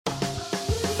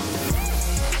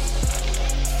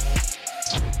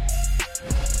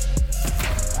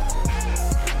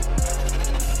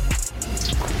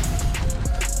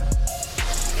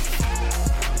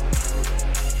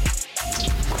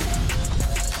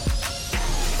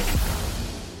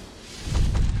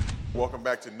Welcome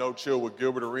back to No Chill with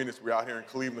Gilbert Arenas. We're out here in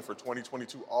Cleveland for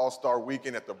 2022 All-Star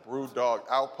Weekend at the Brewdog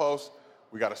Outpost.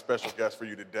 We got a special guest for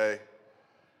you today.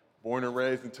 Born and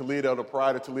raised in Toledo, the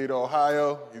pride of Toledo,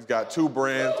 Ohio. He's got two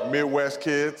brands, Midwest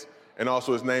Kids, and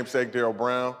also his namesake, Darryl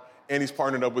Brown. And he's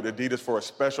partnered up with Adidas for a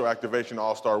special activation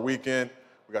All-Star Weekend.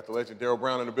 We got the legend Darryl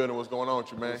Brown in the building. What's going on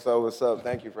with you, man? What's up?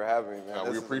 Thank you for having me, man.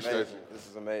 We appreciate you. This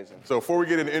is amazing. So before we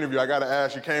get in the interview, I got to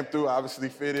ask, you came through, obviously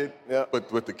fitted, Yep.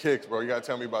 but with the kicks, bro. You got to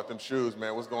tell me about them shoes,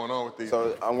 man. What's going on with these?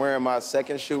 So I'm wearing my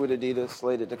second shoe with Adidas,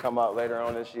 slated to come out later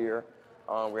on this year.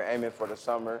 We're aiming for the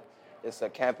summer. It's a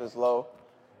campus low.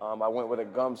 I went with a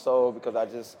gum sole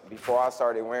because before I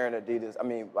started wearing Adidas,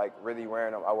 really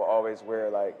wearing them, I would always wear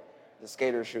like the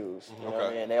skater shoes. You know what I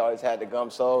mean? And they always had the gum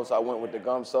sole, so I went with the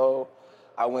gum sole.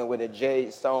 I went with a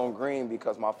jade stone green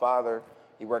because my father,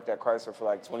 he worked at Chrysler for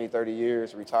like 20, 30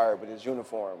 years, retired, but his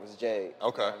uniform was jade.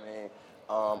 Okay. You know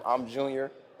what I mean? I'm junior,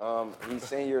 he's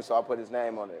senior, so I put his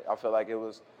name on it. I feel like it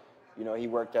was, he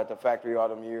worked at the factory all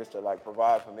them years to like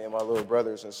provide for me and my little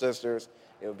brothers and sisters.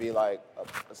 It would be like,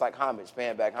 it's like homage,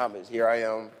 paying back homage. Here I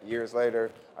am, years later,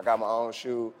 I got my own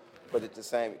shoe, put it the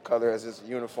same color as his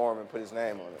uniform and put his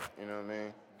name on it. You know what I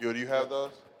mean? Gil, do you have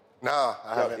those? Nah,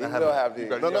 I haven't. You will have these.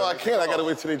 No, I can't. I got to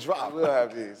wait till they drop. You will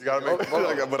have these. You got to make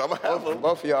But I'm going to have them.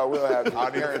 Both of y'all will have these. I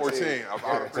need a Guaranteed. 14.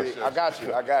 I appreciate it.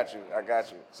 I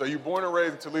got you. So you born and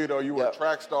raised in Toledo. You were Yep. a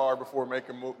track star before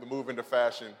making the move into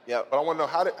fashion. Yep. But I want to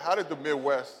know, how did the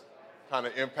Midwest kind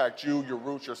of impact you, your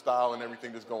roots, your style, and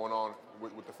everything that's going on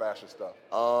with the fashion stuff?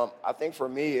 I think for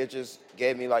me, it just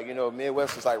gave me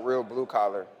Midwest is like real blue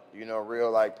collar.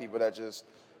 Real like people that just,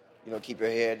 keep your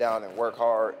head down and work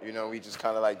hard. We just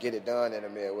kind of like get it done in the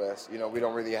Midwest. We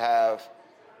don't really have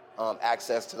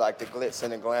access to like the glitz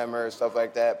and the glamour and stuff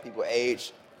like that. People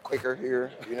age quicker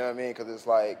here, you know what I mean? Because it's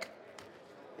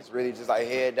really just like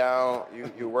head down,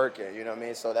 you're working, you know what I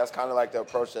mean? So that's kind of like the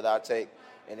approach that I take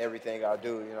in everything I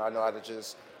do. I know how to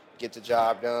just get the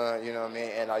job done, you know what I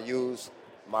mean? And I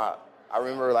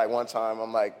remember like one time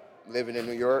I'm like living in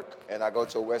New York and I go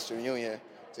to a Western Union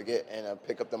to get and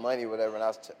pick up the money, whatever,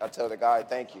 and I tell the guy,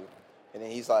 thank you. And then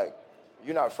he's like,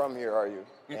 you're not from here, are you?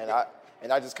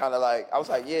 And I just kind of like, I was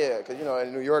like, yeah, because,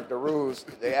 in New York, the rules,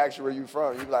 they ask you where you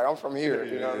from. You be like, I'm from here,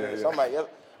 you know what I mean? So I'm like,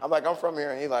 yep. I'm from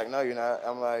here. And he's like, no, you're not.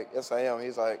 I'm like, yes, I am.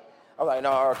 He's like, I'm like,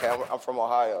 no, okay, I'm from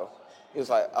Ohio. He was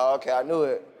like, oh, okay, I knew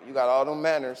it. You got all them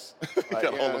manners. Like,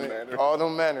 manners. All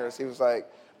them manners. He was like,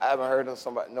 I haven't heard of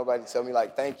nobody tell me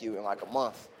like thank you in like a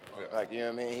month. Oh, yeah. Like, you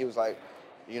know what I mean? He was like,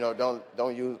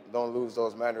 don't lose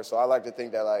those manners. So I like to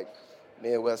think that like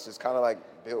Midwest is kind of like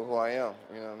built who I am.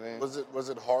 You know what I mean? Was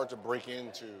it hard to break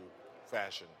into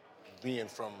fashion, being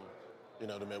from,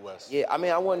 the Midwest? Yeah, I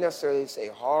wouldn't necessarily say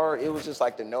hard. It was just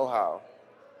like the know-how.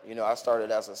 I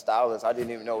started as a stylist. I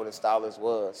didn't even know what a stylist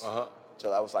was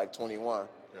until I was like 21.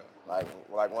 Yeah.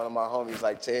 Like one of my homies,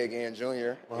 like Ted Ginn Jr.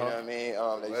 You know what I mean?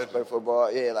 They used to play Legend.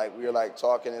 football. Yeah, like we were like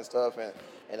talking and stuff,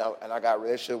 and I got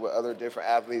relationship with other different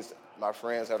athletes. My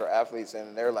friends that are athletes,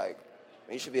 and they're like,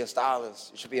 "Man, you should be a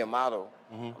stylist. You should be a model."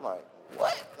 I'm like,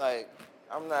 "What?" Like,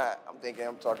 I'm not. I'm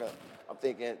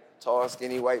thinking tall,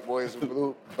 skinny white boys with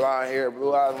blonde hair,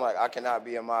 blue eyes. I'm like, I cannot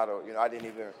be a model. I didn't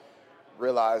even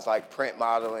realize like print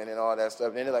modeling and all that stuff.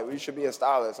 And then they're like, well, you should be a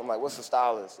stylist. I'm like, what's a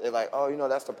stylist? They're like, oh,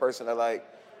 that's the person that like,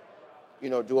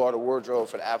 do all the wardrobe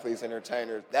for the athletes,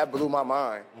 entertainers. That blew my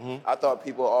mind. I thought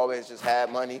people always just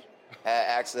had money, had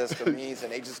access to means,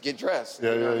 and they just get dressed.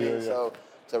 You know what I mean? So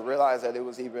to realize that it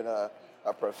was even a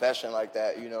profession like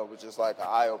that, was just like an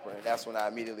eye-opener. And that's when I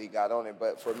immediately got on it.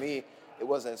 But for me, it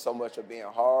wasn't so much of being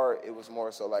hard. It was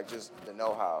more so like just the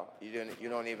know-how. You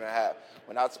don't even have.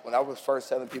 When I was first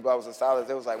telling people I was a stylist,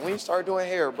 they was like, when you start doing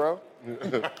hair, bro? You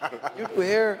do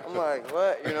hair? I'm like,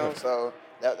 what? So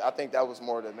I think that was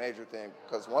more the major thing.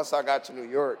 Because once I got to New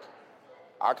York,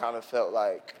 I kind of felt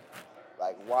like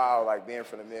wow, like being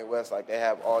from the Midwest, like they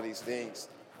have all these things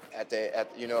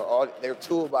all their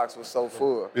toolbox was so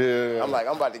full. Yeah. I'm like,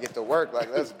 I'm about to get to work. Like,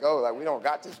 let's go. Like, we don't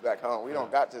got this back home.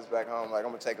 Like,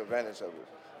 I'm gonna take advantage of it.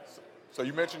 So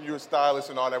you mentioned you're a stylist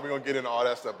and all that. We're going to get into all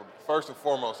that stuff. But first and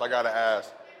foremost, I got to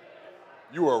ask,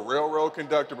 you were a railroad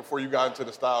conductor before you got into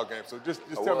the style game. So just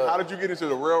tell me, how did you get into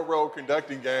the railroad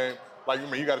conducting game? Like,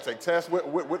 you got to take tests.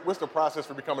 What's the process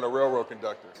for becoming a railroad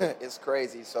conductor? It's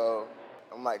crazy. So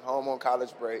I'm like home on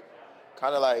college break,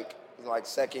 kind of like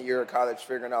second year of college,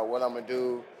 figuring out what I'm gonna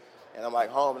do. And I'm like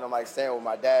home and I'm like staying with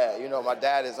my dad. My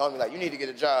dad is on me like, you need to get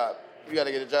a job. You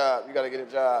gotta get a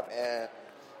job. And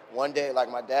one day, like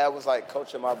my dad was like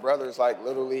coaching my brother's like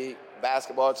little league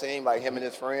basketball team, like him and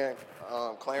his friend,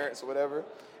 Clarence or whatever.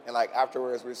 And like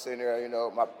afterwards, we're sitting there, you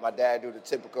know, my dad do the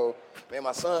typical, man,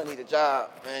 my son need a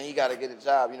job, man, he got to get a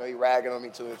job. You know, he ragging on me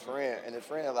to his friend, and his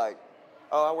friend like,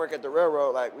 oh, I work at the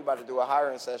railroad. Like, we about to do a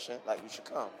hiring session. Like, you should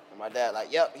come. And my dad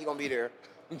like, yep, he gonna be there.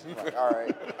 I'm like, all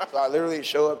right. So I literally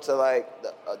show up to like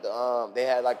they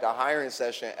had like the hiring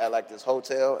session at like this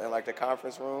hotel in like the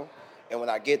conference room. And when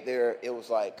I get there, it was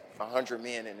like 100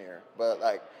 men in there. But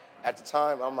like at the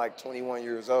time, I'm like 21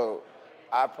 years old.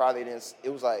 I probably didn't. It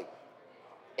was like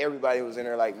everybody was in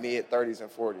there like mid 30s and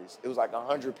 40s. It was like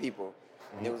 100 people.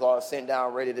 And it was all sitting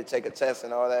down ready to take a test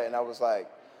and all that. And I was like,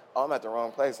 oh, I'm at the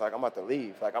wrong place. Like, I'm about to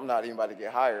leave. Like, I'm not even about to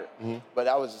get hired. But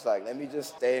I was just like, let me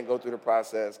just stay and go through the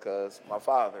process because my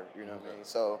father, you know what I mean?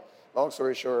 So, long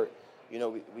story short, you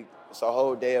know, it's a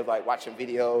whole day of, like, watching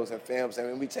videos and films. And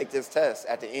then we take this test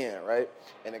at the end, right?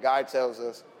 And the guy tells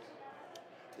us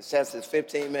the test is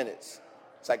 15 minutes.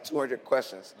 It's like 200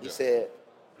 questions. He said,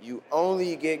 you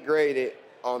only get graded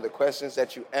on the questions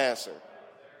that you answer.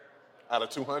 Out of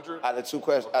 200? Out of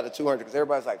 200, because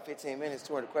everybody's like 15 minutes,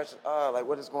 200 questions. Oh, like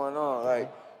what is going on?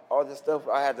 Like all this stuff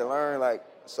I had to learn. Like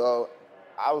so,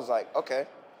 I was like, okay.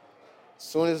 As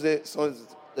soon as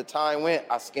the time went,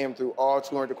 I skimmed through all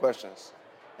 200 questions,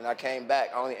 and I came back.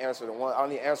 I only answered one. I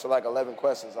only answered like 11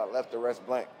 questions. I left the rest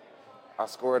blank. I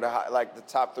scored like the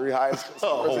top 3 highest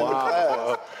scores in the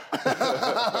class.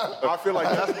 I feel like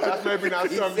that's maybe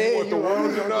not something you want the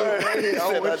world to know.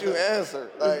 On what you answer,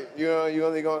 like you know, you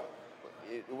only going.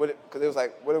 Because it was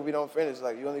like, what if we don't finish?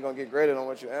 Like, you only going to get graded on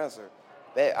what you answer.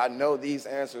 I know these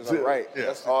answers are right. Yeah.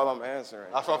 That's all I'm answering.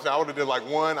 That's what I'm saying. I would have did like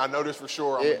 1. I know this for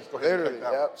sure. I'm just go ahead literally, and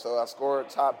take that yep. one. So I scored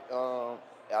top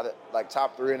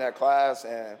 3 in that class,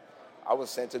 and I was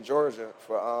sent to Georgia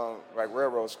for like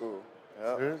railroad school.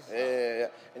 Yep. Yeah.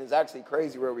 And it's actually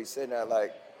crazy where we sitting at.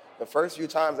 Like, the first few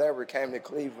times I ever came to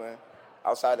Cleveland,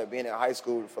 outside of being in high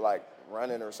school for like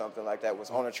running or something like that, was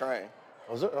on a train.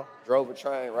 Was it? Drove a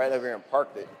train right over here and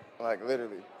parked it, like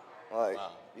literally. Like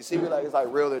you see, it's like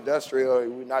real industrial.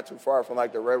 We're not too far from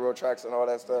like the railroad tracks and all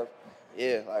that stuff.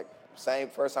 Yeah, like same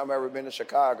first time I ever been to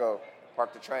Chicago.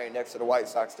 Parked the train next to the White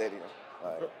Sox stadium.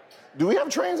 Like, do we have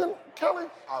trains in Cali?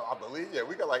 I believe,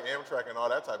 we got like Amtrak and all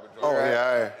that type of joint. Oh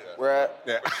yeah. Where at?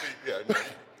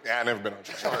 Yeah, I never been on a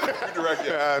train.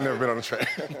 I've never been on a train.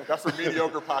 That's for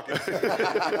mediocre pockets. we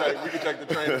can take the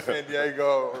train to San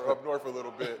Diego or up north a little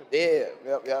bit. Yeah,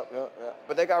 yep.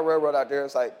 But they got railroad out there.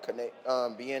 It's like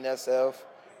BNSF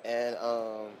and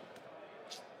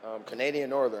Canadian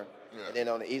Northern. Yeah. And then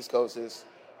on the East Coast is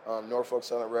Norfolk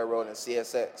Southern Railroad and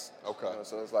CSX. Okay. You know,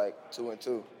 so it's like 2 and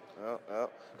 2.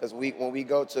 Because when we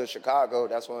go to Chicago,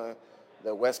 that's when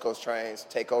the West Coast trains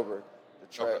take over the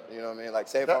track. Okay. You know what I mean? Like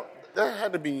say that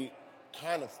had to be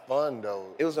kind of fun though.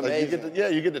 It was amazing.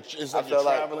 Like you get to it's like you're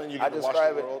traveling, you get to watch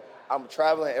the world. I'm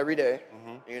traveling every day,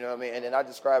 you know what I mean? And then I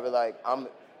describe it like I'm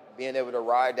being able to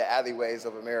ride the alleyways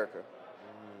of America.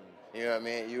 You know what I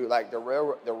mean? You like the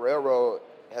railroad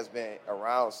has been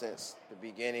around since the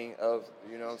beginning of,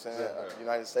 you know what I'm saying, the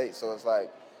United States. So it's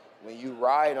like when you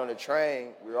ride on the train,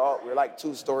 we're like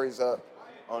 2 stories up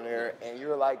on there, and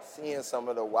you're like seeing some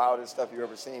of the wildest stuff you've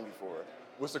ever seen before.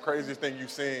 What's the craziest thing you've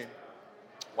seen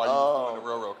while you were doing the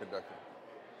railroad conducting?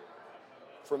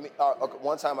 For me,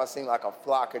 one time I seen like a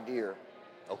flock of deer.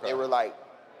 Okay. They were like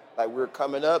we were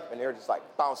coming up, and they were just like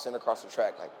bouncing across the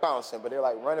track, like bouncing. But they're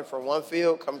like running from one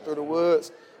field, coming through the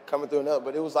woods, coming through another.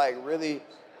 But it was like really,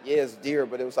 it's deer,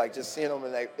 but it was like just seeing them,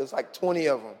 and like it was like 20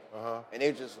 of them, and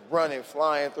they just running,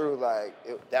 flying through. Like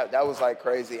that was like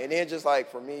crazy. And then just like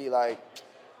for me, like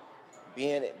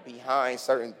being behind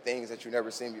certain things that you've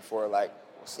never seen before, like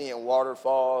seeing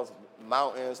waterfalls,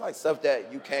 mountains, like stuff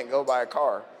that you can't go by a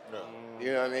car. No.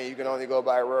 You know what I mean? You can only go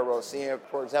by a railroad. Seeing,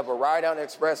 for example, ride down the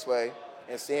expressway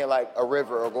and seeing like a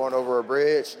river or going over a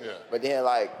bridge, but then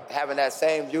like having that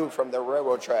same view from the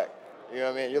railroad track. You know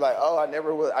what I mean? You're like, oh,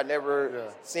 I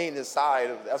never seen this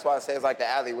side of. That's why I say it's like the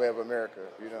alleyway of America.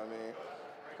 You know what I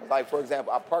mean? Like for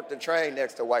example, I parked the train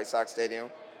next to White Sox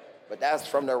Stadium, but that's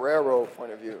from the railroad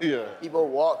point of view. Yeah. People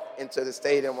walk into the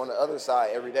stadium on the other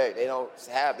side every day. They don't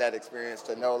have that experience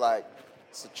to know like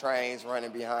it's the trains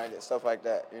running behind it, stuff like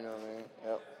that. You know what I mean?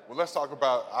 Yep. Well, let's talk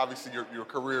about obviously your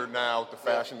career now, the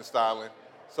fashion, the styling.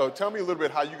 So tell me a little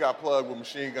bit how you got plugged with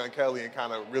Machine Gun Kelly and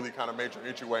kind of made your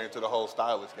entryway into the whole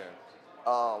stylist game.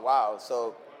 Wow.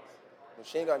 So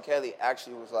Machine Gun Kelly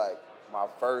actually was like my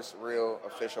first real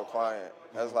official client.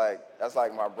 That's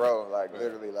like my bro. Like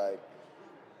literally, like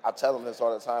I tell him this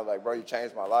all the time. Like, bro, you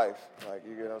changed my life. Like,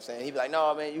 you get what I'm saying? He'd be like,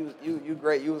 no, man, you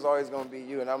great. You was always gonna be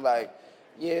you. And I'm like,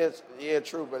 yeah,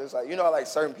 true. But it's like, you know, like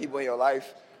certain people in your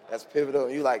life that's pivotal.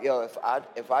 And you like, yo, if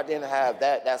I didn't have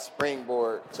that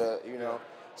springboard to, you know.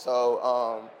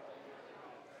 So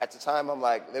at the time, I'm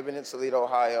like living in Toledo,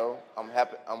 Ohio.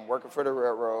 I'm working for the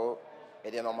railroad,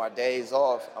 and then on my days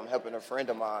off, I'm helping a friend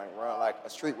of mine run like a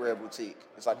streetwear boutique.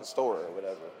 It's like a store or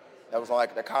whatever. That was on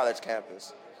like the college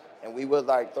campus, and we would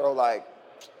like throw like,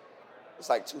 it's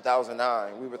like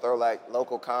 2009. We would throw like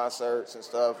local concerts and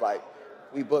stuff. Like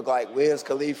we booked like Wiz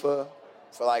Khalifa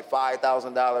for like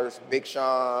 $5,000, Big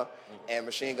Sean, and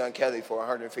Machine Gun Kelly for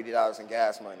 $150 in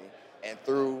gas money. And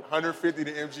through 150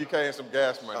 to MGK and some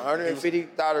gas money.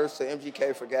 $150 to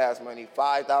MGK for gas money,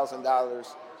 $5,000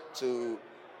 to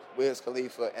Wiz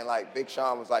Khalifa, and like Big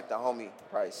Sean was like the homie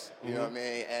price. You know what I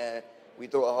mean? And we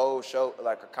threw a whole show,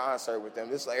 like a concert with them.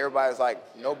 This everybody's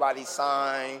like, nobody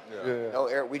signed.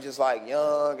 We just like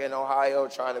young in Ohio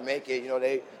trying to make it. You know,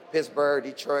 they Pittsburgh,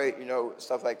 Detroit, you know,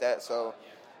 stuff like that. So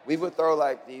we would throw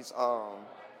like these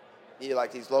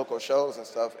these local shows and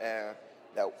stuff, and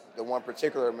that the one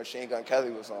particular Machine Gun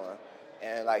Kelly was on,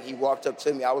 and like he walked up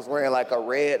to me. I was wearing like a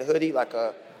red hoodie, like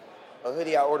a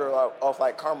hoodie I ordered off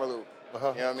like Karmaloop. You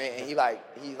know what I mean? And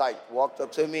he walked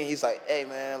up to me and he's like, "Hey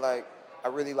man, like I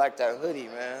really like that hoodie,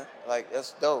 man. Like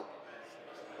that's dope.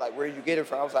 Like where did you get it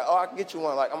from?" I was like, "Oh, I can get you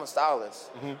one. Like I'm a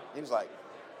stylist." He was like,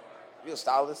 "You a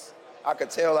stylist?" I could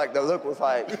tell like the look was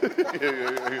like,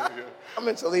 "I'm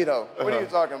in Toledo. What are you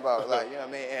talking about?" Like, you know what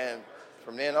I mean? And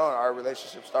from then on, our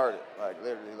relationship started. Like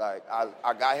literally, like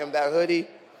I got him that hoodie,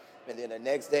 and then the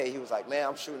next day he was like, "Man,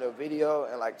 I'm shooting a video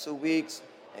in like 2 weeks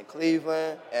in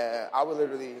Cleveland," and I would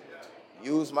literally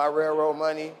use my railroad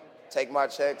money, take my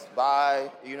checks,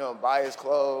 buy his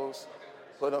clothes,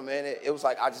 put them in it. It was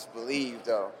like I just believed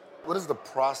though. What is the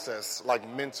process like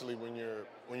mentally when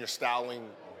you're styling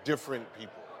different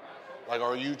people? Like,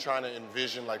 are you trying to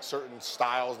envision like certain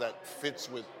styles that fits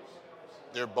with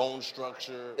their bone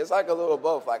structure? It's like a little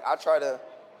both. Like I try to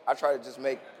just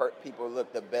make people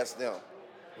look the best them,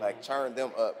 like turn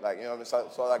them up. Like, you know what I mean?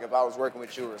 So like if I was working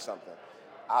with you or something,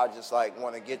 I just like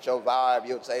want to get your vibe,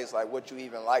 your taste, like what you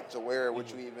even like to wear, what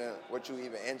you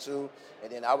even into, and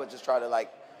then I would just try to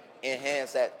like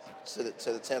enhance that to the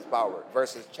 10th power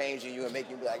versus changing you and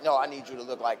making you be like, no, I need you to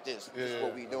look like this. This is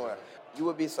what we doing. You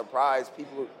would be surprised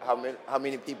how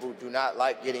many people do not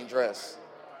like getting dressed.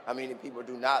 How many people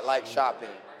do not like shopping.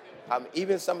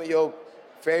 Even some of your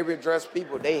favorite dressed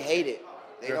people, they hate it.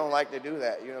 They don't like to do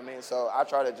that. You know what I mean? So I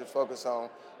try to just focus on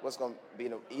what's going to be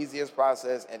the easiest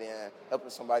process and then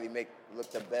helping somebody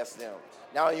look the best them.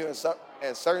 Now you're in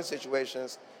certain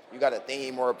situations, you got a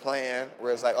theme or a plan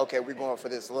where it's like, okay, we're going for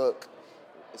this look.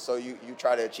 So you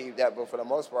try to achieve that. But for the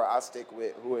most part, I stick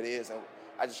with who it is and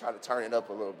I just try to turn it up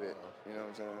a little bit. You know what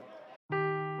I'm saying?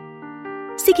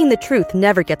 Seeking the truth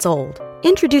never gets old.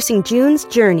 Introducing June's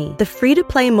Journey, the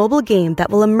free-to-play mobile game that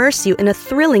will immerse you in a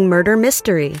thrilling murder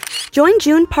mystery. Join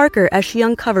June Parker as she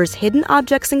uncovers hidden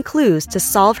objects and clues to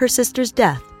solve her sister's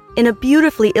death in a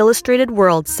beautifully illustrated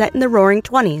world set in the Roaring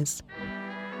 '20s.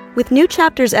 With new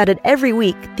chapters added every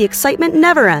week, the excitement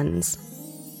never ends.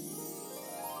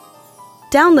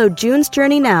 Download June's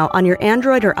Journey now on your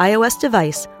Android or iOS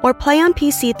device or play on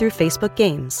PC through Facebook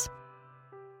Games.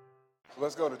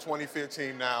 Let's go to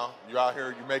 2015 now. You're out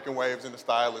here, you're making waves in the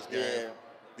stylist game. Yeah.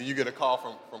 Then you get a call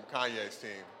from Kanye's team.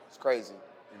 It's crazy.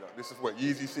 You know, this is what,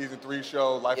 Yeezy Season 3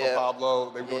 show, Life Yeah. of Pablo.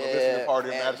 They were doing a listening party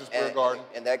in Madison Square Garden.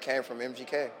 And that came from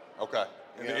MGK. Okay.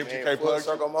 And You the know what I MGK mean? Full plugs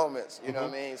you? circle moments. You know what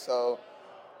I mean? So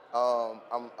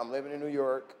I'm living in New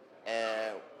York,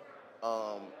 and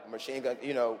Machine Gun,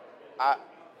 you know,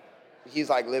 he's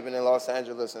like living in Los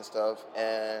Angeles and stuff,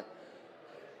 and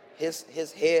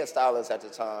his head stylist at the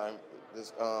time,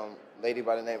 this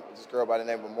girl by the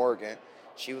name of Morgan,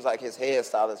 she was like his head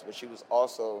stylist, but she was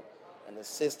also an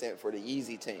assistant for the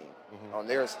Yeezy team on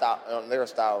their styling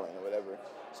or whatever.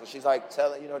 So she's like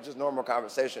telling, you know, just normal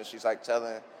conversation. She's like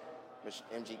telling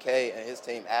MGK and his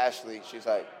team, Ashley, she's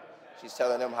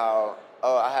telling them how,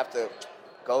 I have to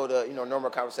go to, you know, normal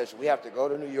conversation. We have to go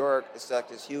to New York. It's like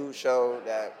this huge show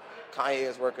that Kanye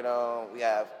is working on. We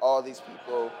have all these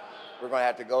people. We're going to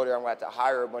have to go there. I'm going to have to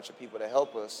hire a bunch of people to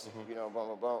help us, you know, boom,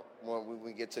 boom, boom, when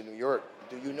we get to New York.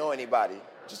 Do you know anybody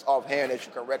just offhand that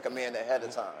you can recommend ahead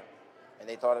of time? And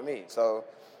they thought of me. So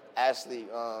Ashley,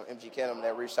 MGK and them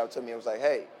that reached out to me and was like,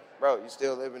 hey, bro, you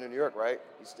still living in New York, right?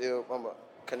 I'm going to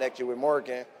connect you with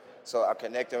Morgan. So I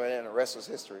connected him, and then the rest was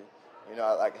history. You know,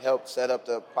 I like helped set up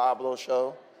the Pablo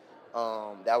show.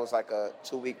 That was like a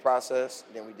 2-week process.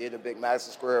 Then we did a big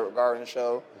Madison Square Garden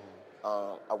show.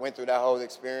 I went through that whole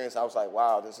experience. I was like,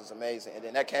 wow, this is amazing. And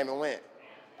then that came and went.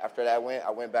 After that I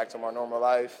went back to my normal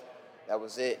life. That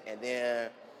was it. And then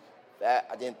that,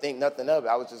 I didn't think nothing of it.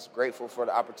 I was just grateful for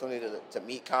the opportunity to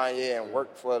meet Kanye and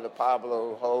work for the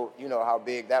Pablo whole, you know, how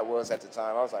big that was at the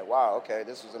time. I was like, wow, okay,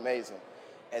 this was amazing.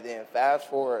 And then fast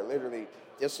forward, literally,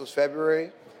 this was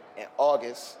February. In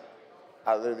August,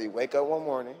 I literally wake up one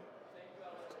morning,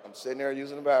 I'm sitting there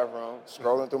using the bathroom,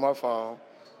 scrolling through my phone,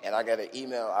 and I got an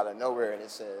email out of nowhere, and it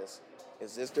says,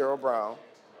 is this Darryl Brown?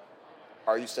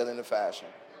 Are you still into fashion?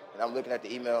 And I'm looking at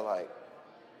the email like,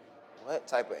 what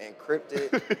type of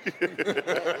encrypted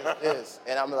what is this?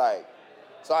 And I'm like,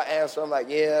 so I answer, I'm like,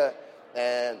 yeah.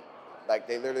 And like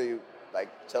they literally like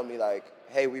tell me like,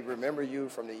 hey, we remember you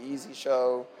from the Yeezy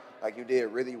show. Like you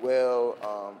did really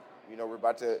well. You know,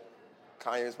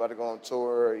 Kanye's about to go on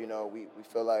tour. You know, we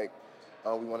feel like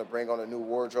we want to bring on a new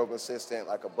wardrobe assistant,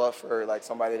 like a buffer, like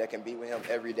somebody that can be with him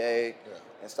every day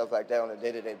and stuff like that on a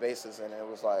day-to-day basis. And it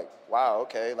was like, wow,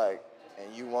 okay, like,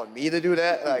 and you want me to do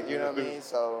that? Like, you know what I mean?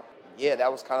 So, yeah,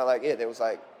 that was kind of like it. It was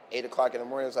like 8 o'clock in the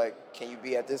morning. It was like, can you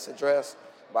be at this address?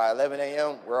 By 11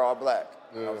 a.m., we're all black.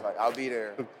 I was like, I'll be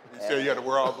there. You said you had to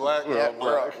wear all black? Yeah,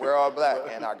 we're all black.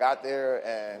 And I got there,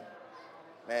 and,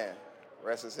 man,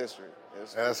 rest is history.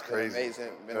 That's crazy.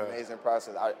 Been an amazing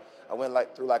process. I went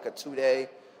through a 2-day,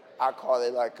 I call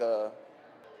it like a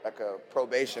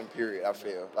probation period, I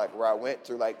feel. Like where I went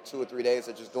through 2 or 3 days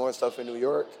of just doing stuff in New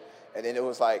York, and then it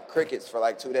was like crickets for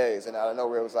 2 days, and out of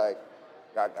nowhere it was like,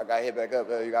 I got hit back up.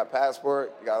 You got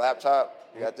passport, you got laptop,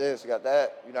 you got this, you got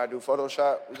that. You know how to do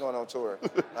Photoshop? We going on tour.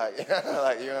 like you know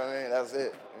what I mean? That's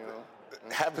it. You know,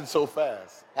 it happened so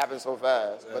fast. Yeah.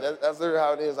 But that's literally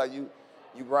how it is. Like you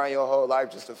grind your whole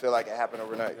life just to feel like it happened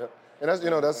overnight. Yeah. And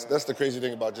that's the crazy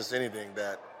thing about just anything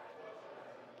that,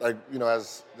 like, you know,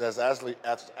 as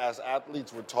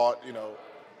athletes we're taught, you know,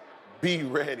 be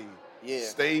ready. Yeah.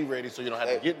 Stay ready so you don't have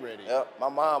to get ready. Yep. My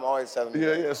mom always telling me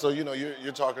that. Yeah. So, you know,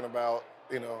 you're talking about,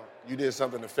 you know, you did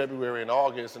something in February and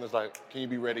August, and it's like, can you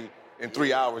be ready in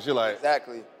 3 hours? You're like,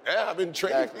 exactly. Yeah, I've been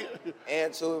training. Exactly.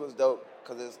 And too, it was dope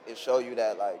because it showed you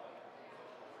that like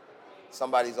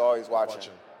somebody's always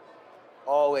watching.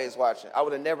 Always watching. I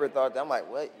would have never thought that. I'm like,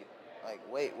 what? Like,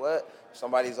 wait, what?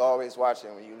 Somebody's always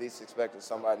watching. When you least expect it,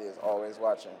 somebody is always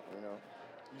watching. You know.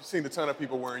 You've seen a ton of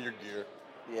people wearing your gear.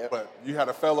 Yeah. But you had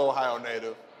a fellow Ohio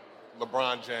native,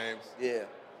 LeBron James. Yeah.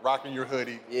 Rocking your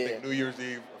hoodie. Yeah. I think New Year's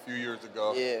Eve a few years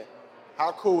ago. Yeah.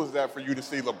 How cool is that for you to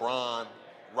see LeBron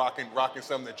rocking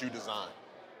something that you designed?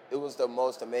 It was the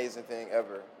most amazing thing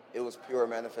ever. It was pure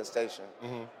manifestation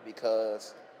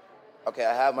because, okay,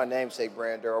 I have my namesake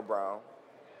brand, Darryl Brown.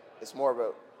 It's more of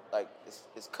a, like,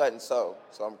 it's cut and sew.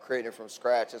 So I'm creating from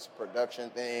scratch. It's a production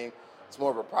thing. It's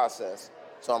more of a process.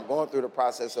 So I'm going through the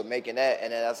process of making that,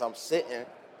 and then as I'm sitting,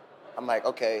 I'm like,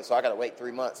 okay, so I gotta wait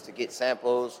 3 months to get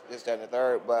samples, this, that, and the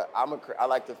third. But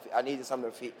I needed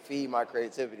something to feed my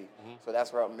creativity. So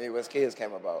that's where Midwest Kids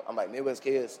came about. I'm like, Midwest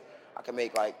Kids, I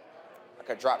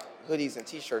could drop hoodies and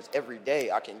T-shirts every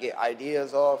day. I can get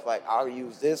ideas off. Like I'll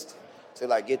use this to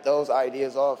like get those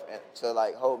ideas off and to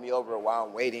like hold me over while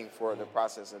I'm waiting for the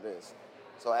process of this.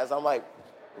 So as I'm like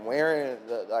wearing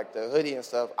the hoodie and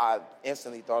stuff, I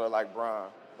instantly thought of like Bron.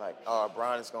 Like, oh,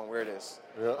 Bron is gonna wear this.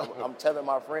 Yeah. I'm telling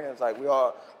my friends, like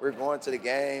we're going to the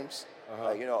games,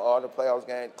 like, you know, all the playoffs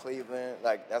games, Cleveland,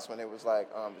 like that's when it was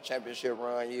like the championship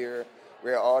run year.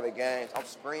 We're at all the games. I'm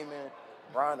screaming.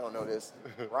 Bron don't know this.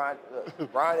 Bron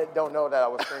don't know that I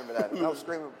was screaming at him. I was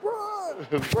screaming, Bron,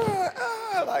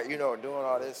 ah! Like, you know, doing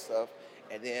all this stuff.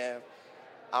 And then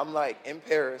I'm like in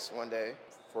Paris one day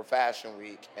for Fashion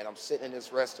Week, and I'm sitting in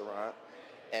this restaurant,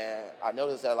 and I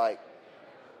noticed that like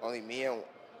only me and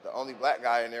the only black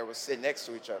guy in there was sitting next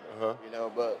to each other, you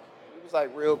know, but it was like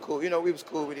real cool. You know, we was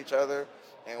cool with each other,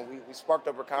 and we sparked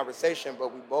up a conversation,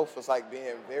 but we both was like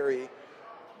being very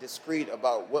discreet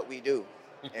about what we do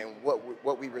and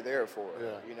what we were there for,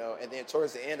 you know. And then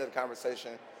towards the end of the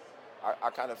conversation,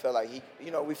 I kind of felt like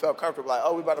we felt comfortable, like,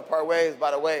 oh, we about to part ways. By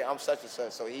the way, I'm such and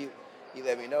such. So he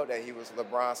let me know that he was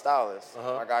LeBron stylist.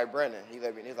 My guy Brendan, he's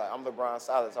like, I'm LeBron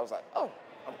stylist. I was like, oh,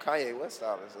 I'm Kanye West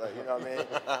stylist. Like, you know what I mean?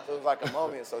 So it was like a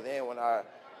moment. So then when I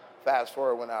fast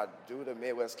forward, when I do the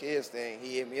Midwest Kids thing,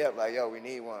 he hit me up like, yo, we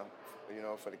need one, you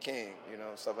know, for the King, you know,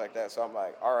 stuff like that. So I'm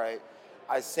like, all right.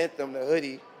 I sent them the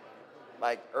hoodie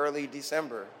like early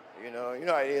December. You know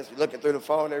how it is. You're looking through the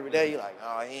phone every day. You're like,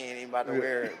 oh, he ain't even about to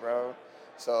wear it, bro.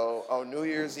 So on New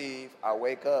Year's Eve, I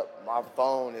wake up, my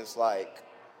phone is like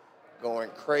going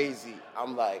crazy.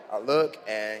 I'm like, I look,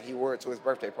 and he wore it to his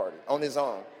birthday party on his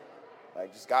own.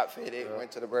 Like, just got fitted,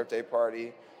 went to the birthday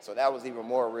party. So that was even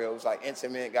more real. It was like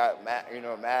intimate, got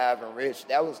Mav and Rich.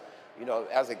 That was, you know,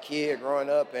 as a kid growing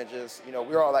up and just, you know,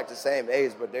 we were all like the same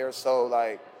age, but they're so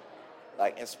like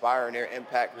like inspiring their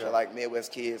impact to like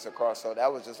Midwest kids across. So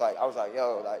that was just like, I was like,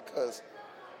 yo, like, cause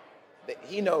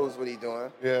he knows what he's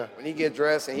doing. Yeah. When he get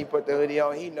dressed and he put the hoodie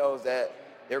on, he knows that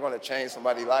they're gonna change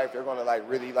somebody's life. They're gonna like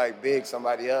really like big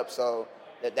somebody up. So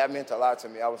that meant a lot to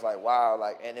me. I was like, wow,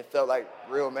 like, and it felt like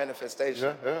real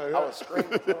manifestation. Yeah. I was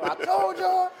screaming, I told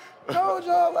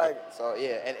y'all, like, so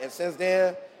yeah. And since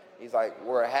then, he's like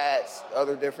wore hats,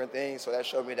 other different things. So that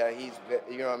showed me that he's,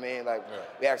 you know what I mean? Like,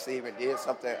 we actually even did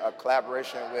something, a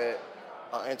collaboration with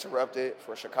Interrupted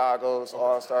for Chicago's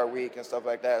All-Star Week and stuff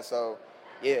like that. So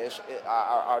yeah,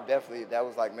 I definitely, that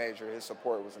was like major. His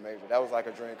support was major. That was like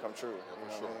a dream come true. You know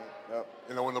what I mean? Yep.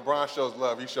 You know, when LeBron shows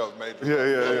love, he shows major.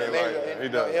 Yeah. He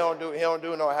don't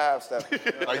do no half stuff.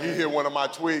 Like he hit one of my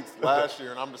tweets last year,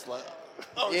 and I'm just like,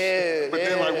 oh, Yeah, shit. But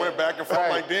then like went back and forth,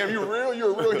 right. like, damn, you real?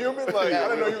 You a real human? Like, I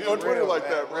didn't know you was on Twitter like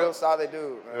man. that, bro. Real solid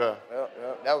dude, man. Yeah.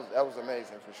 That was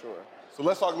amazing for sure. So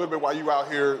let's talk a little bit while you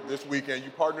out here this weekend.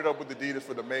 You partnered up with Adidas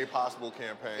for the Made Possible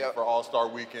campaign for All-Star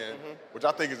Weekend, which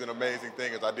I think is an amazing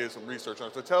thing as I did some research on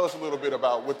it. So tell us a little bit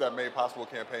about what that Made Possible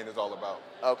campaign is all about.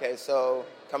 Okay, so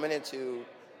coming into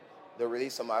the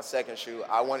release of my second shoe,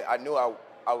 I knew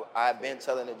I've been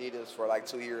telling Adidas for like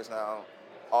 2 years now,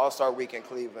 All-Star Week in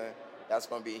Cleveland, that's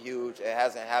going to be huge. It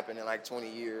hasn't happened in like 20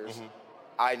 years.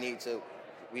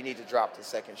 We need to drop the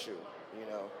second shoe, you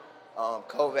know.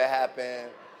 COVID happened,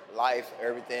 life,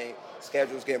 everything,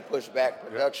 schedules getting pushed back,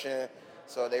 production.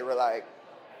 So they were like,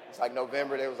 it's like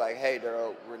November, they was like, hey,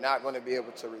 Darryl, we're not going to be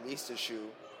able to release the shoe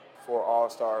for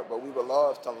All-Star, but we would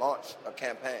love to launch a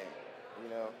campaign, you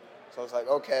know. So it's like,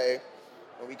 okay.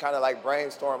 And we kind of like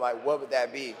brainstorm, like, what would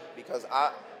that be? Because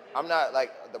I'm not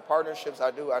like, the partnerships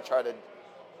I do,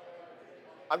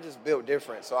 I'm just built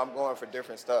different. So I'm going for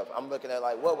different stuff. I'm looking at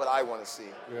like, what would I want to see,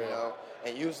 you know?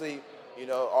 And usually, you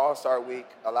know, All-Star Week,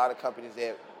 a lot of companies,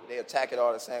 they attack it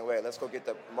all the same way. Let's go get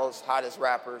the most hottest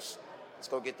rappers. Let's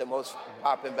go get the most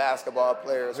popping basketball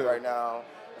players right now.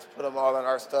 Let's put them all in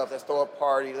our stuff. Let's throw a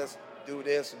party. Let's do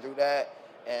this and do that.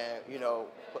 And, you know,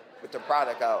 put the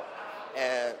product out.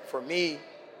 And for me,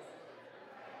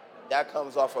 that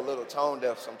comes off a little tone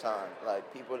deaf sometimes. Like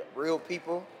real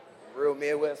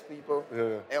Midwest people,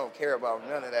 they don't care about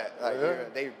none of that.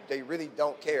 Like they really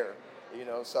don't care, you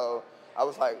know. So I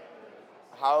was like,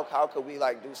 how could we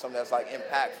like do something that's like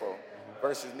impactful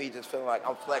versus me just feeling like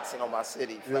I'm flexing on my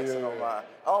city, flexing on my,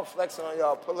 oh, I'm flexing on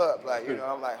y'all, pull up, like, you know.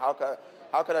 I'm like, how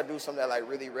could I do something that like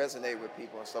really resonate with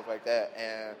people and stuff like that?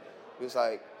 And it was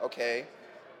like, okay,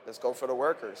 let's go for the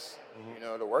workers, you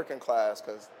know, the working class,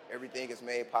 because everything is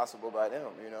made possible by them,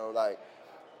 you know. Like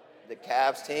the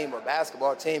Cavs team or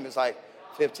basketball team is like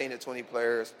 15 to 20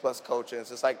 players plus coaches.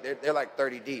 It's like they're like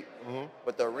 30 deep.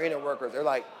 But the arena workers, they're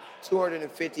like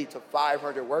 250 to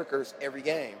 500 workers every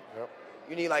game.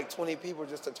 You need like 20 people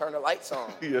just to turn the lights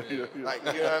on. Like, you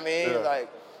know what I mean? Like,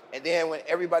 and then when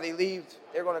everybody leaves,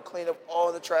 they're gonna clean up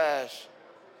all the trash.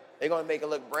 They're gonna make it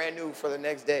look brand new for the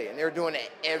next day. And they're doing it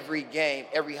every game,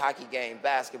 every hockey game,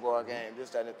 basketball game,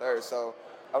 this, that, and the third. So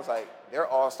I was like, they're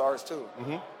all-stars too.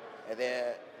 And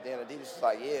then Adidas was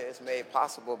like, yeah, it's made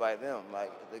possible by them.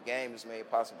 Like, the game is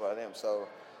made possible by them. So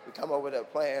we come up with a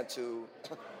plan to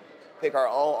pick our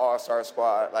own all-star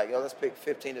squad. Like, yo, let's pick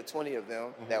 15 to 20 of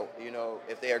them that, you know,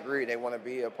 if they agree, they want to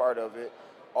be a part of it.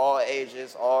 All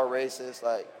ages, all races,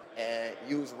 like, and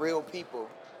use real people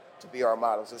to be our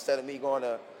models. Instead of me going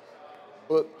to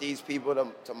book these people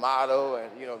to model and,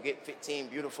 you know, get 15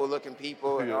 beautiful-looking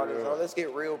people and all this. Oh, let's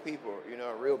get real people, you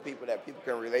know, real people that people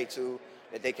can relate to,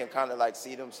 that they can kind of, like,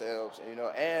 see themselves, you know,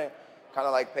 and kind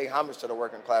of, like, pay homage to the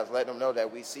working class, let them know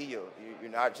that we see you.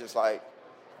 You're not just, like,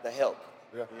 the help.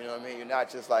 You know what I mean? You're not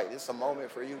just like, this is a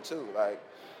moment for you too. Like,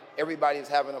 everybody's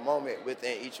having a moment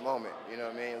within each moment. You know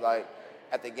what I mean? Like,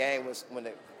 at the game when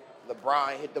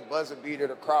LeBron hit the buzzer beater,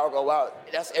 the crowd go out.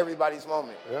 That's everybody's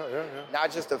moment. Not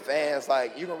just the fans.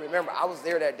 Like, you can remember, I was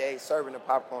there that day serving the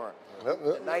popcorn.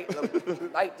 The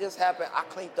night this happened, I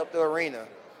cleaned up the arena.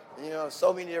 You know,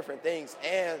 so many different things.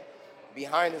 And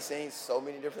behind the scenes, so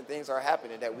many different things are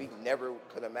happening that we never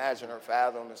could imagine or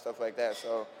fathom and stuff like that.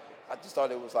 So I just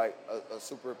thought it was like a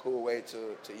super cool way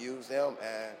to use them,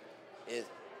 and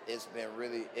it's been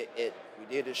really, we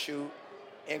did a shoot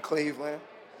in Cleveland,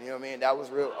 you know what I mean? That was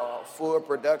real full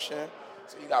production.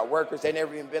 So you got workers, they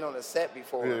never even been on a set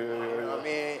before, you know what I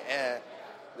mean? And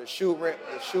the shoot went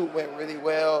really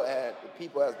well, and the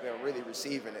people has been really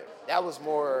receiving it. That was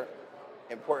more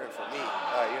important for me, you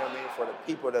know what I mean? For the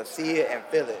people to see it and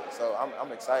feel it. So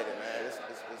I'm excited, man.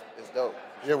 It's dope.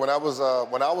 Yeah, when I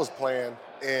was playing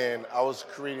and I was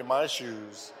creating my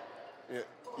shoes,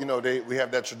 you know, we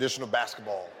have that traditional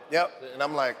basketball. Yep. And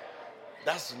I'm like,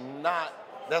 that's not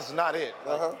That's not it.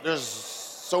 Like, there's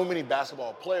so many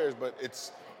basketball players, but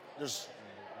there's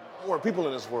more people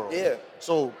in this world. Yeah.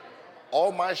 So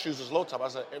all my shoes is low top. I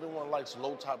said everyone likes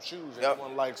low top shoes. Yep.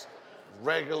 Everyone likes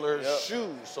regular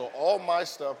shoes. So all my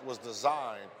stuff was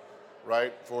designed,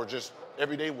 right, for just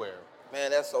everyday wear.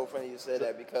 Man, that's so funny you said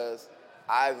that because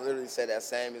I literally said that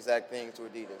same exact thing to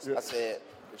Adidas. Yeah. I said,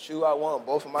 the shoe I want,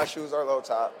 both of my shoes are low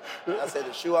top. I said,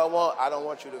 the shoe I want, I don't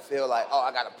want you to feel like, oh,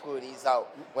 I got to pull these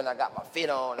out when I got my fit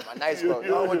on and my nice clothes.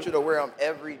 No, I want you to wear them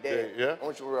every day. Yeah. I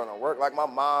want you to wear them to work. Like my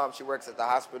mom, she works at the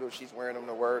hospital. She's wearing them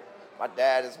to work. My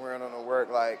dad is wearing them to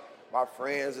work. Like my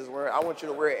friends is wearing. I want you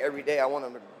to wear it every day. I want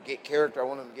them to get character. I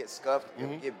want them to get scuffed,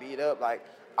 get beat up. Like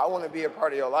I want to be a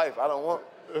part of your life. I don't want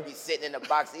to be sitting in the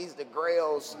box. These the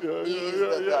grails.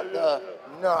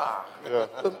 Nah. Yeah.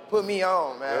 Put me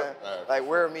on, man. Yeah. Like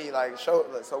wear me. Like show.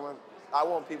 So when I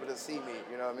want people to see me,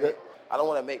 you know what I mean. Yeah. I don't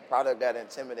want to make product that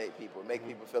intimidate people, make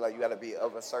people feel like you got to be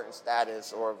of a certain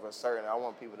status or of a certain. I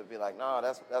want people to be like, nah,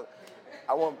 that's.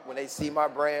 I want when they see my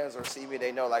brands or see me,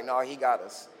 they know like, nah, he got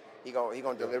us. He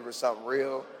gonna deliver something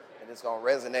real, and it's gonna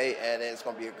resonate, and it's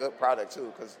gonna be a good product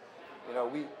too. Cause, you know,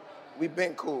 we've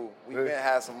been cool. We've been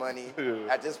had some money.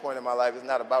 At this point in my life, it's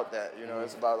not about that. You know,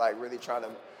 it's about like really trying to.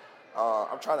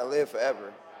 I'm trying to live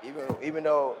forever. Even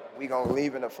though we gonna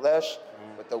leave in the flesh,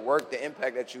 but the work, the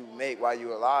impact that you make while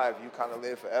you're alive, you kind of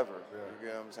live forever. You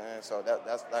know what I'm saying? So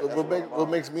that's What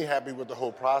makes me happy with the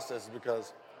whole process is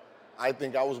because I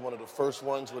think I was one of the first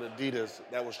ones with Adidas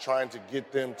that was trying to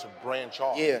get them to branch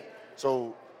off. Yeah.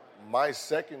 So my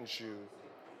second shoe,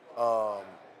 I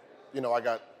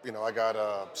got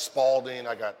Spalding.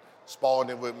 I got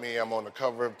Spalding with me. I'm on the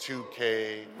cover of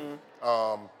 2K.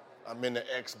 I'm in the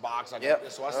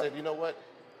Xbox. So I said, you know what?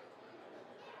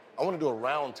 I want to do a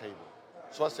round table.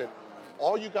 So I said,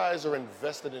 all you guys are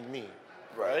invested in me,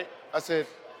 right? I said,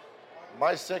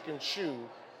 my second shoe,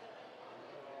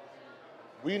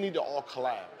 we need to all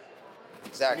collab.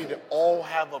 Exactly. We need to all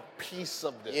have a piece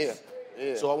of this.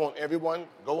 Yeah. So I want everyone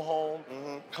go home,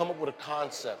 come up with a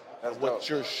concept That's of what dope.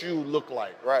 your shoe look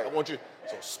like. Right. I want you.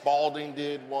 So Spalding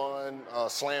did one.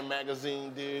 Slam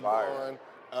Magazine did Fire.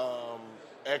 one.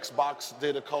 Xbox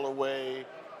did a colorway.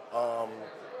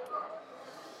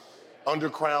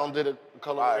 Undercrown did a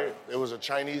colorway. Fire. It was a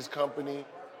Chinese company.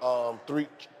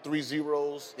 Three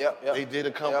zeros. Yep. They did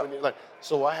a company.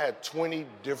 So I had 20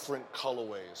 different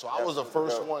colorways. So I was the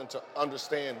first dope. one to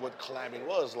understand what collabing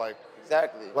was.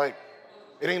 Exactly. Like,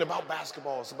 it ain't about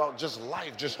basketball. It's about just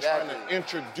life. Just trying to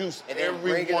introduce and then everyone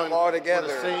bringing them all together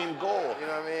with the same goal. You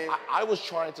know what I mean? I was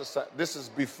trying to. This is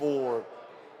before.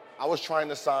 I was trying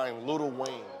to sign Lil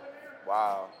Wayne.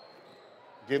 Wow.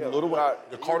 Give Lil Wayne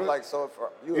the Carter. Like so far.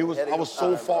 I was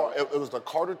so far. It was the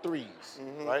Carter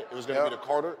 3s, right? It was going to be the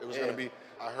Carter. It was going to be.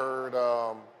 I heard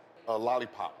a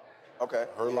Lollipop. Okay.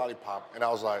 I heard Lollipop, and I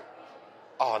was like,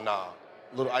 oh nah,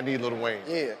 I need Lil Wayne.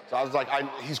 Yeah. So I was like,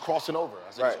 he's crossing over.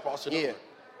 I said he's crossing over.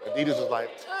 Adidas was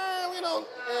like,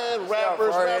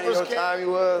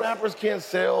 rappers can't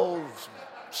sell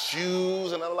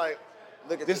shoes, and I'm like,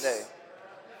 look at this. Today.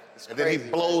 It's and crazy, then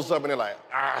he blows up, and they're like,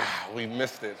 we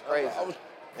missed it. Crazy.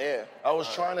 I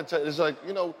was trying to tell. It's like,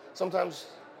 sometimes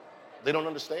they don't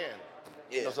understand.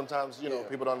 Yeah. Sometimes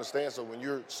people don't understand. So when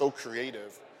you're so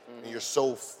creative and you're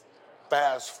so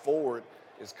fast forward,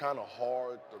 it's kind of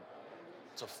hard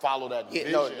to follow that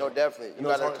vision. No, definitely. You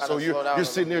gotta kind of slow down. You're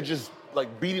sitting there just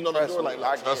like beating on the door, like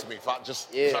trust me,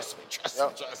 trust me.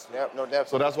 Yep, no, definitely.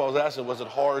 So that's why I was asking, was it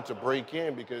hard to break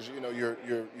in because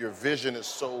your vision is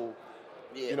so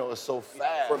it's so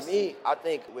fast. For me, I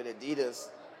think with Adidas,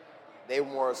 they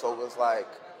more so was like,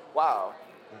 wow,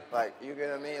 like you get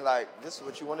what I mean? Like this is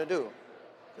what you want to do,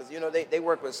 because they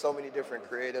work with so many different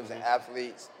creatives and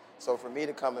athletes. So for me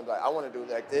to come and be like, I want to do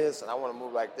like this and I want to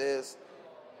move like this,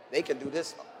 they can do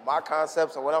this. My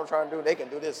concepts and what I'm trying to do, they can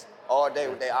do this all day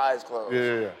with their eyes closed.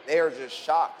 Yeah. They are just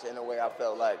shocked in a way. I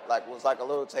felt like it was like a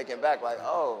little taken back, like,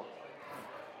 oh,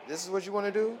 this is what you want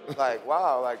to do? Like,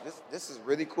 wow, like this is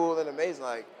really cool and amazing.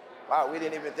 Like, wow, we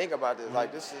didn't even think about this.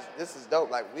 Like, this is dope.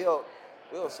 Like, we'll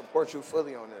support you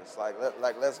fully on this. Like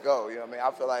let's go. You know what I mean? I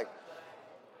feel like,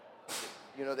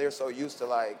 they're so used to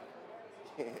like.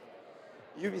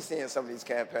 You be seeing some of these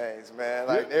campaigns, man.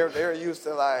 Like they're used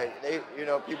to like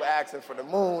people asking for the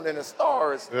moon and the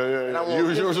stars. Yeah.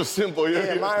 Yours was simple.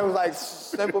 Yeah. Mine was like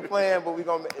simple plan, but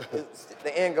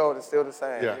the end goal is still the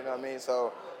same. Yeah. You know what I mean?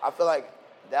 So I feel like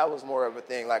that was more of a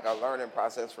thing, like a learning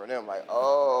process for them. Like,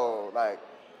 oh, like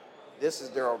this is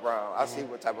Darryl Brown. I see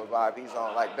what type of vibe he's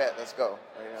on. Like, bet, let's go.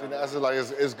 See, that's like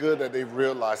it's good that they've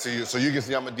realized. So you can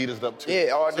see I'm Adidas up too. Yeah,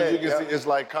 all day. So you can see it's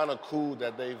like kind of cool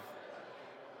that they've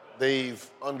they've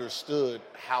understood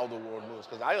how the world moves.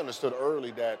 Because I understood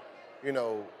early that, you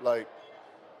know, like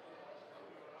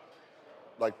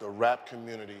the rap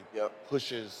community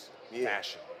pushes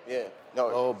fashion. Yeah,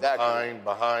 no, exactly.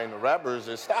 Behind the rappers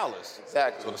is stylists.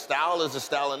 Exactly. So the stylist is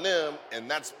styling them, and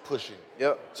that's pushing.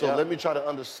 Yep. So let me try to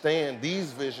understand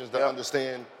these visions that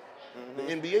understand the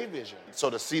NBA vision. So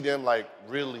to see them like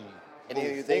really. And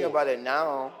if you think about it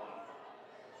now,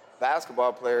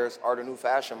 basketball players are the new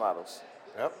fashion models.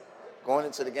 Yep. Going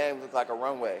into the game looks like a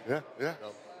runway. Yeah.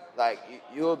 Like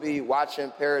you'll be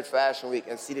watching Paris Fashion Week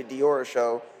and see the Dior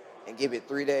show and give it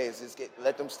 3 days.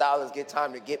 Let them stylists get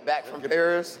time to get back from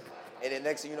Paris. And then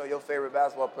next thing you know, your favorite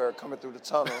basketball player coming through the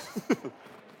tunnel,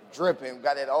 dripping,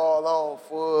 got it all on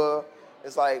full.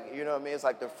 It's like, you know what I mean? It's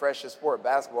like the freshest sport.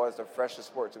 Basketball is the freshest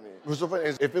sport to me. What's so funny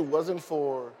is if it wasn't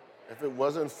for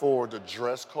the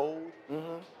dress code,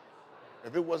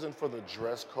 if it wasn't for the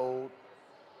dress code,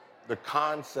 the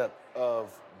concept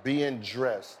of being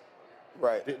dressed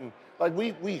didn't, like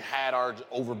we had our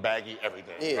over baggy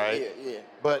everything, right? Yeah.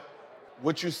 But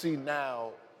what you see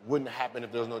now wouldn't happen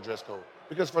if there was no dress code.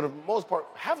 Because for the most part,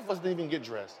 half of us didn't even get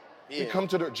dressed. Yeah. We come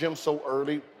to the gym so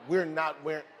early, we're not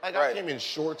wearing, like I came in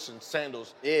shorts and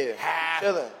sandals. Yeah,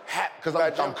 chilling. Because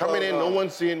I'm coming in, no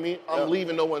one's seeing me. I'm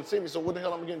leaving, no one's seeing me. So what the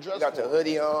hell am I getting dressed for? You got for? your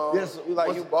hoodie on. Yes. You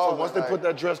ballin'. So once they put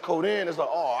that dress code in, it's like,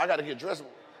 oh, I got to get dressed.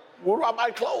 Where do I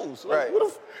buy clothes? Like,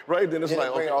 then it's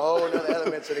like, bring okay. a whole other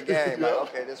element to the game. Like,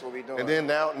 okay, this is what we doing. And then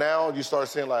now you start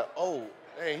saying like, oh,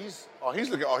 hey, he's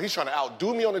trying to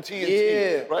outdo me on the TNT.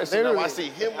 Yeah, right. So now I see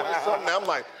him wearing something. Now I'm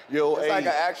like, yo, it's like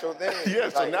an actual thing. Yeah.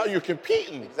 So now you're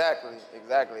competing.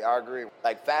 Exactly. I agree.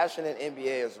 Like fashion in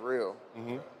NBA is real.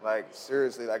 Like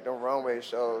seriously, like them runway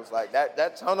shows, like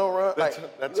that tunnel run.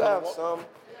 You have some.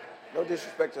 No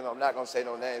disrespect to them. I'm not gonna say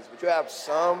no names, but you have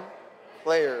some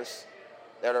players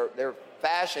that their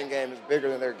fashion game is bigger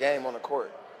than their game on the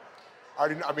court. I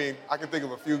can think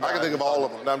of a few guys. I can think of all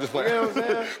of them. No, I'm just playing. You know what I'm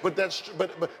saying? But that's true.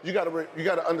 But you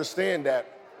gotta understand that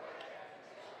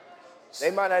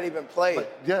they might not even play.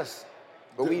 Yes.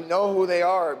 But we know who they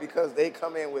are because they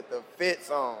come in with the fits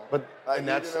on. But like,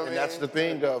 that's the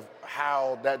thing of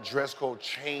how that dress code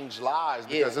changed lives,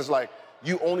 because it's like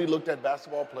you only looked at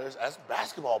basketball players as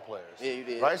basketball players. Yeah, you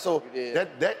did. Right? So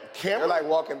that camera, they're like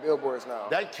walking billboards now.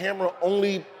 That camera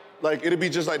only, like, it'd be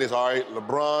just like this. All right,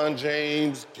 LeBron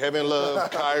James, Kevin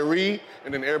Love, Kyrie,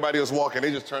 and then everybody else walking.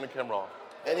 They just turn the camera off.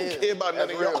 I don't care about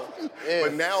none of y'all.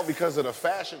 But now, because of the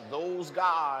fashion, those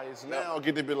guys now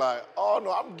get to be like, oh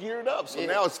no, I'm geared up. So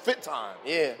now it's fit time.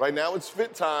 Yeah. Right now it's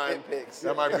fit time. Fit picks.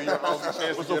 That might be your only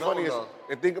chance. What's so funny is,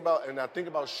 I think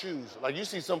about shoes. Like you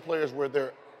see some players where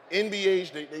they're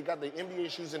NBA, they got the NBA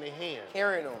shoes in their hand.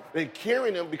 Carrying them. They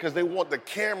carrying them because they want the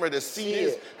camera to see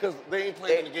this, because they ain't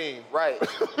playing the game. Right.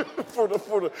 for the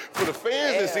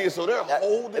fans to see it, so they're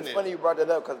holding it. It's funny you brought that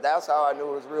up, because that's how I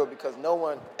knew it was real, because no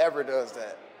one ever does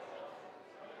that.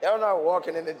 Y'all not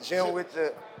walking in the gym with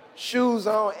the shoes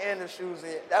on and the shoes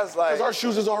in. That's like... Because our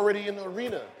shoes is already in the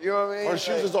arena. You know what I mean? Our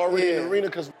shoes is already in the arena,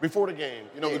 because before the game,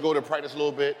 we go to practice a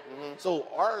little bit. So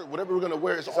whatever we're gonna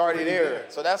wear is already there.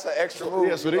 So that's an extra move.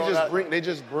 Yeah, so they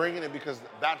just bringing it because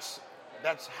that's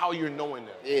how you're knowing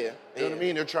them. Yeah. You know what I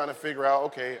mean? They're trying to figure out,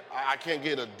 okay, I can't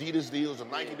get Adidas deals or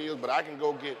Nike deals, but I can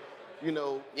go get,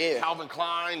 Calvin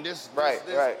Klein, this. Right.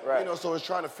 You know, so it's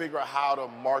trying to figure out how to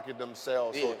market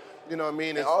themselves. Yeah. So, you know what I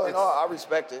mean? And all in all, I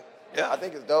respect it. Yeah. I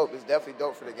think it's dope. It's definitely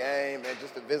dope for the game and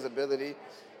just the visibility.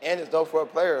 And it's dope for a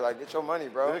player. Like, get your money,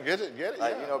 bro. Yeah, get it.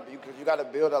 Like, you got to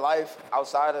build a life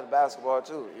outside of the basketball,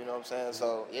 too. You know what I'm saying?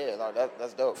 So,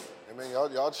 that's dope. I mean,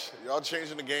 y'all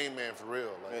changing the game, man, for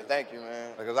real. Like, man, thank you,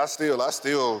 man. Because I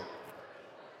still...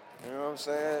 You know what I'm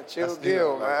saying? Chill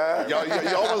deal, man.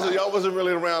 Y'all wasn't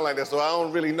really around like that, so I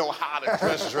don't really know how to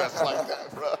dress like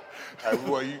that, bro. Hey,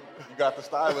 well, you got the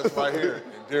stylist right here.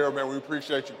 And Darryl, man, we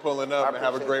appreciate you pulling up and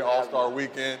have a great All-Star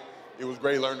weekend. It was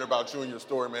great learning about you and your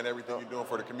story, man, everything you're doing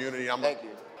for the community. Thank you.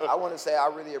 I want to say I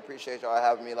really appreciate y'all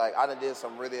having me. Like, I done did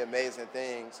some really amazing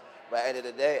things, but at the end of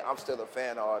the day, I'm still a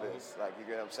fan of all this. Like, you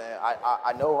get what I'm saying?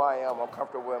 I know who I am. I'm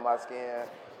comfortable in my skin.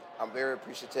 I'm very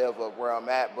appreciative of where I'm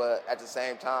at, but at the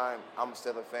same time, I'm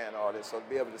still a fan of all this. So to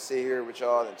be able to sit here with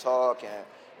y'all and talk and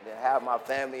then have my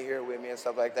family here with me and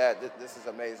stuff like that, this is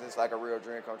amazing. It's like a real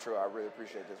dream come true. I really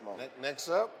appreciate this moment. Next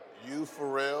up, you,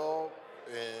 Pharrell,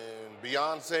 and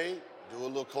Beyonce do a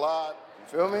little collab.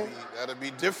 You feel me? That'll be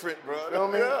different, bro. You feel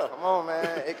me? Yeah. Come on,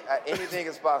 man. Anything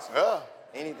is possible. Yeah.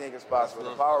 Anything is possible.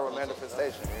 The power of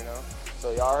manifestation,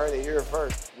 So y'all heard it here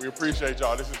first. We appreciate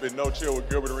y'all. This has been No Chill with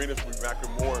Gilbert Arenas. We'll be back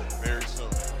with more very soon.